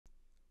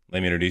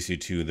Let me introduce you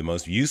to the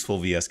most useful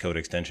VS Code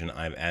extension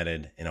I've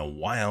added in a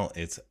while.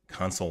 It's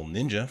Console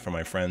Ninja from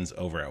my friends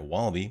over at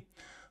Wallaby.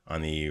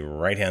 On the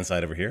right-hand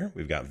side over here,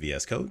 we've got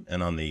VS Code.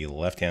 And on the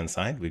left-hand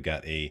side, we've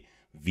got a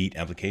Vite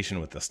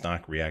application with the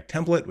stock React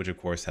template, which of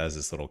course has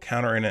this little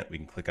counter in it. We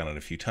can click on it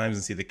a few times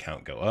and see the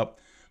count go up.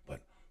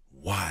 But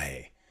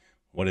why?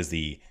 What is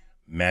the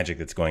magic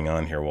that's going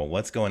on here? Well,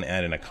 let's go and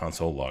add in a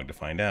console log to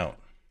find out.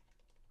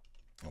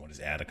 And what is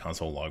add a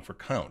console log for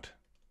count?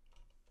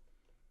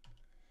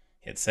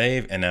 Hit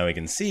save, and now we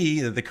can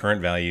see that the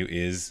current value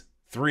is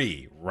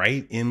 3,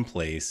 right in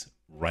place,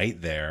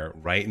 right there,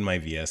 right in my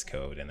VS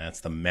Code. And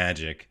that's the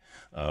magic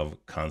of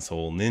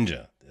Console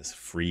Ninja, this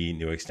free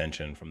new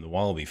extension from the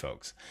Wallaby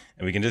folks.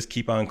 And we can just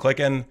keep on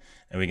clicking,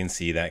 and we can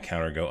see that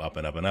counter go up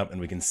and up and up, and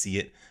we can see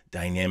it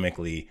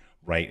dynamically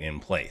right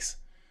in place.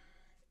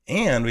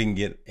 And we can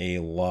get a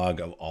log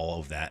of all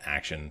of that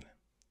action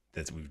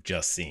that we've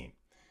just seen.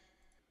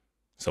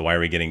 So why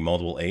are we getting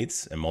multiple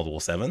 8s and multiple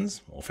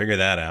 7s? We'll figure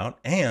that out.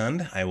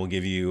 And I will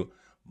give you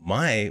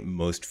my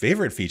most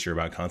favorite feature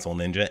about Console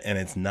Ninja, and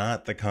it's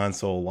not the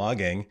console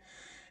logging.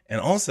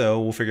 And also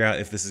we'll figure out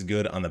if this is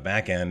good on the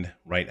back end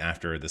right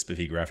after the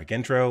spiffy graphic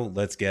intro.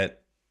 Let's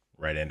get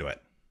right into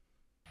it.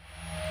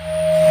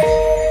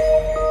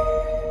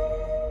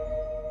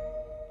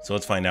 So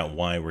let's find out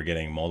why we're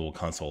getting multiple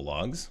console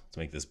logs. Let's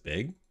make this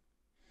big.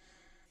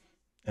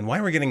 And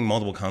why we're getting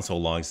multiple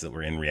console logs that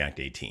we're in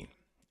React 18.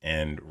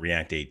 And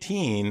React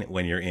 18,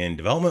 when you're in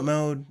development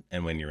mode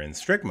and when you're in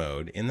strict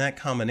mode, in that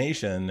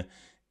combination,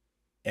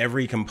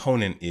 every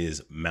component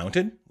is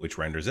mounted, which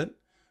renders it,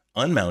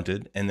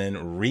 unmounted, and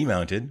then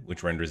remounted,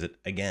 which renders it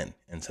again.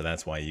 And so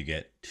that's why you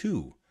get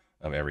 2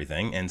 of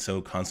everything. And so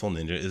Console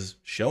Ninja is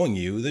showing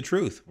you the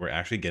truth. We're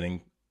actually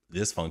getting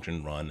this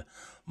function run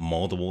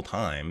multiple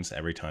times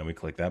every time we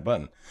click that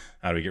button.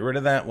 How do we get rid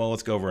of that? Well,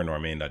 let's go over into our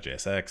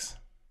main.jsx,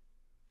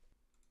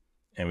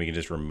 and we can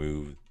just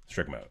remove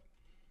strict mode.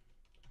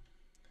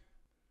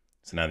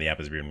 So now the app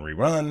is being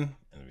rerun,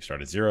 and we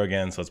start at 0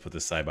 again. So let's put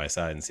this side by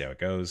side and see how it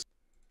goes.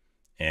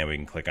 And we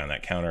can click on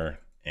that counter,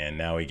 and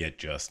now we get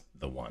just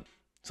the 1.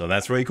 So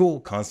that's really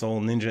cool.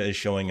 Console Ninja is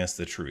showing us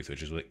the truth,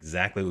 which is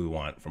exactly what we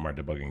want from our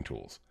debugging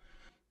tools.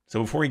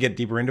 So before we get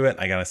deeper into it,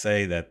 I gotta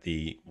say that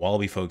the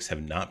Wallaby folks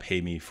have not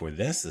paid me for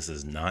this. This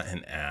is not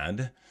an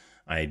ad.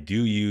 I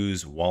do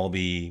use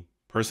Wallaby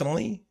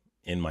personally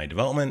in my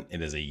development.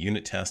 It is a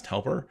unit test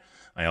helper.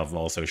 I have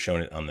also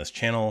shown it on this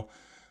channel.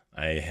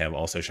 I have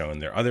also shown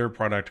their other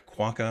product,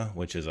 Quokka,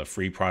 which is a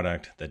free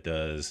product that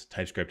does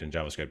TypeScript and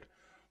JavaScript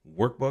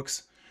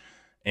workbooks.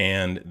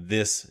 And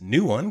this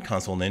new one,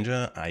 Console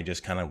Ninja, I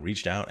just kind of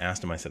reached out,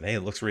 asked them, I said, hey,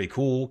 it looks really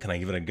cool. Can I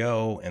give it a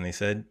go? And they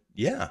said,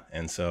 yeah.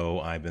 And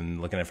so I've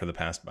been looking at it for the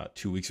past about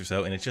 2 weeks or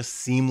so, and it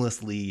just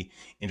seamlessly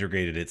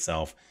integrated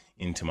itself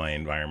into my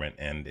environment,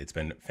 and it's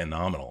been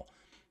phenomenal.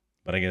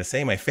 But I gotta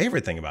say, my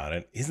favorite thing about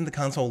it isn't the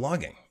console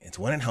logging. It's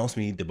when it helps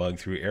me debug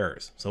through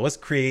errors. So let's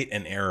create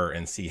an error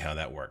and see how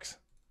that works.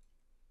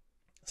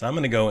 So I'm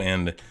gonna go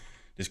and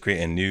just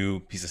create a new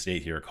piece of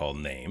state here called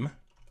name.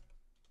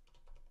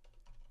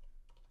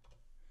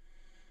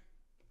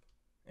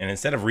 And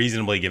instead of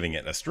reasonably giving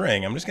it a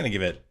string, I'm just gonna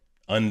give it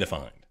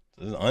undefined.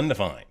 So this is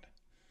undefined.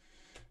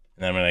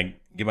 And then I'm gonna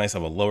give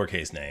myself a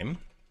lowercase name.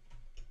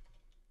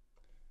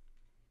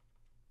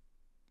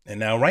 And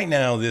now, right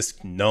now,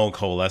 this null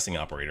coalescing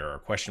operator or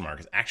question mark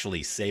is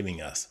actually saving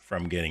us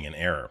from getting an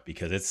error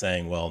because it's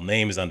saying, well,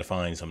 name is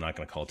undefined, so I'm not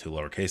going to call 2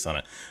 lowercase on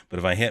it. But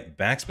if I hit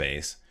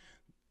backspace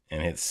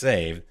and hit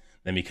save,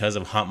 then because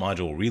of hot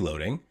module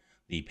reloading,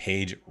 the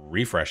page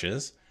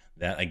refreshes.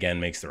 That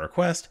again makes the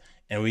request,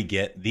 and we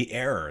get the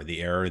error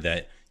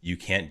that you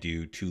can't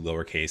do 2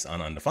 lowercase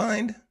on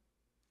undefined.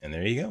 And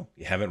there you go.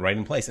 You have it right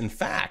in place. In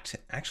fact,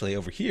 actually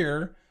over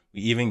here,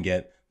 we even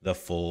get the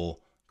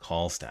full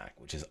call stack,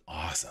 which is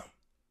awesome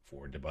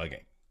for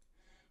debugging.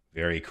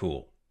 Very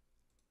cool.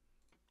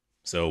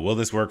 So will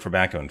this work for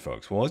backend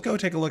folks? Well, let's go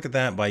take a look at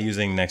that by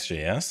using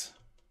Next.js.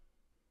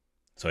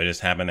 So I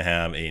just happen to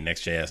have a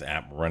Next.js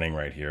app running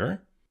right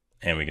here,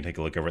 and we can take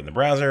a look over it in the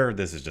browser.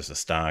 This is just a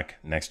stock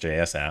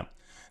Next.js app.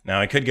 Now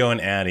I could go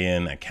and add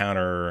in a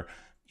counter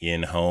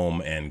in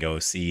home and go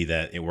see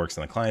that it works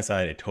on the client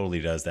side. It totally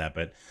does that.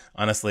 But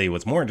honestly,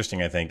 what's more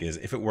interesting, I think, is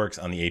if it works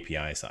on the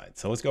API side.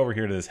 So let's go over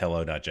here to this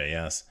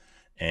hello.js.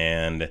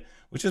 And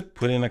we just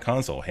put in a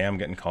console. Hey, I'm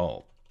getting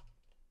called.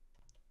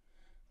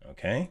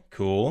 Okay,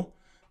 cool.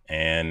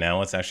 And now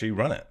let's actually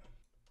run it.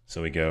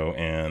 So we go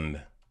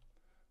and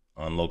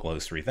on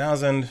localhost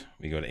 3000,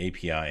 we go to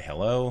API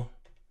hello.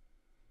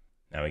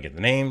 Now we get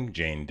the name,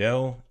 Jane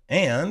Doe,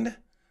 and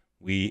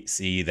we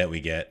see that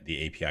we get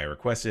the API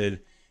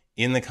requested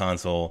in the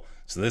console.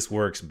 So this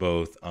works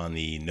both on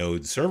the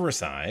node server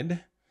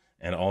side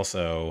and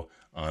also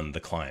on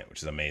the client,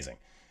 which is amazing.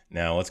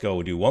 Now let's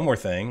go do one more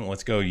thing.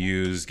 Let's go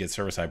use get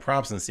server-side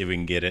props and see if we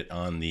can get it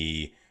on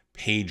the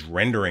page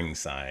rendering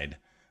side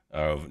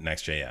of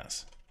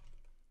Next.js.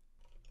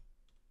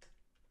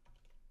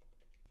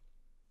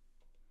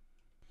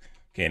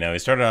 Okay, now we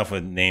started off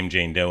with name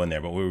Jane Doe in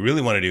there, but what we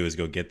really want to do is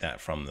go get that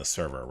from the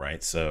server,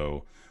 right?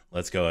 So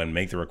let's go and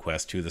make the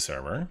request to the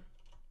server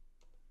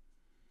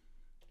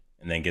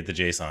and then get the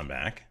JSON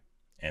back.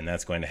 And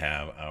that's going to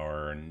have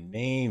our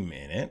name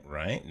in it,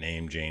 right?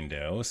 Name Jane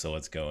Doe. So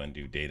let's go and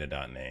do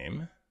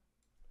data.name.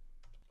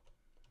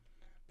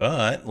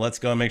 But let's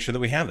go and make sure that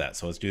we have that.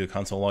 So let's do the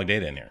console log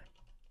data in here.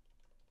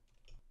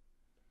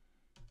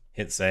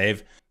 Hit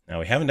save. Now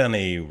we haven't done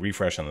a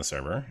refresh on the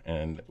server,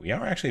 and we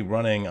are actually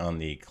running on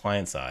the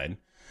client side,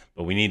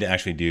 but we need to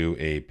actually do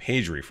a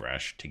page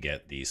refresh to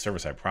get the server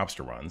side props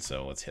to run.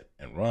 So let's hit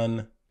and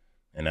run.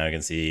 And now you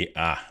can see,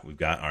 we've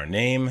got our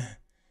name,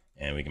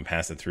 and we can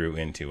pass it through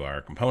into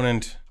our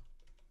component,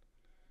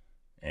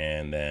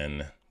 and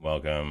then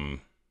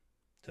welcome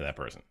to that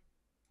person.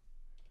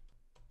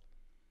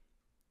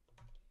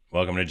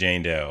 Welcome to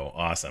Jane Doe.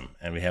 Awesome.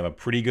 And we have a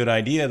pretty good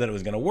idea that it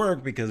was going to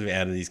work because we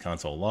added these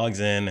console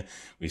logs in.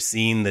 We've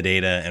seen the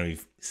data, and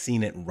we've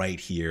seen it right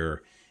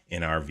here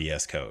in our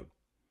VS Code.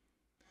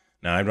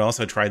 Now, I've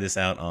also tried this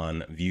out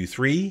on Vue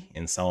 3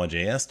 in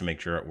Solid.js to make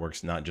sure it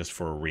works not just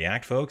for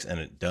React folks, and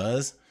it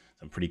does.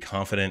 I'm pretty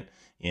confident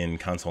in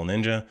Console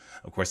Ninja.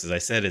 Of course, as I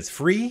said, it's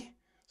free,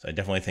 so I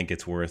definitely think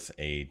it's worth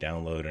a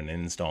download and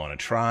an install and a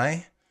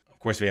try. Of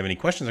course, if you have any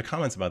questions or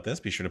comments about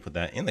this, be sure to put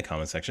that in the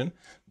comment section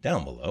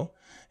down below.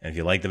 And if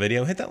you like the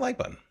video, hit that like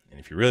button. And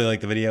if you really like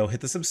the video,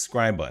 hit the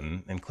subscribe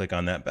button and click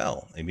on that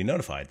bell and be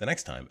notified the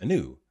next time a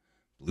new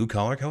Blue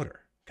Collar Coder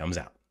comes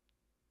out.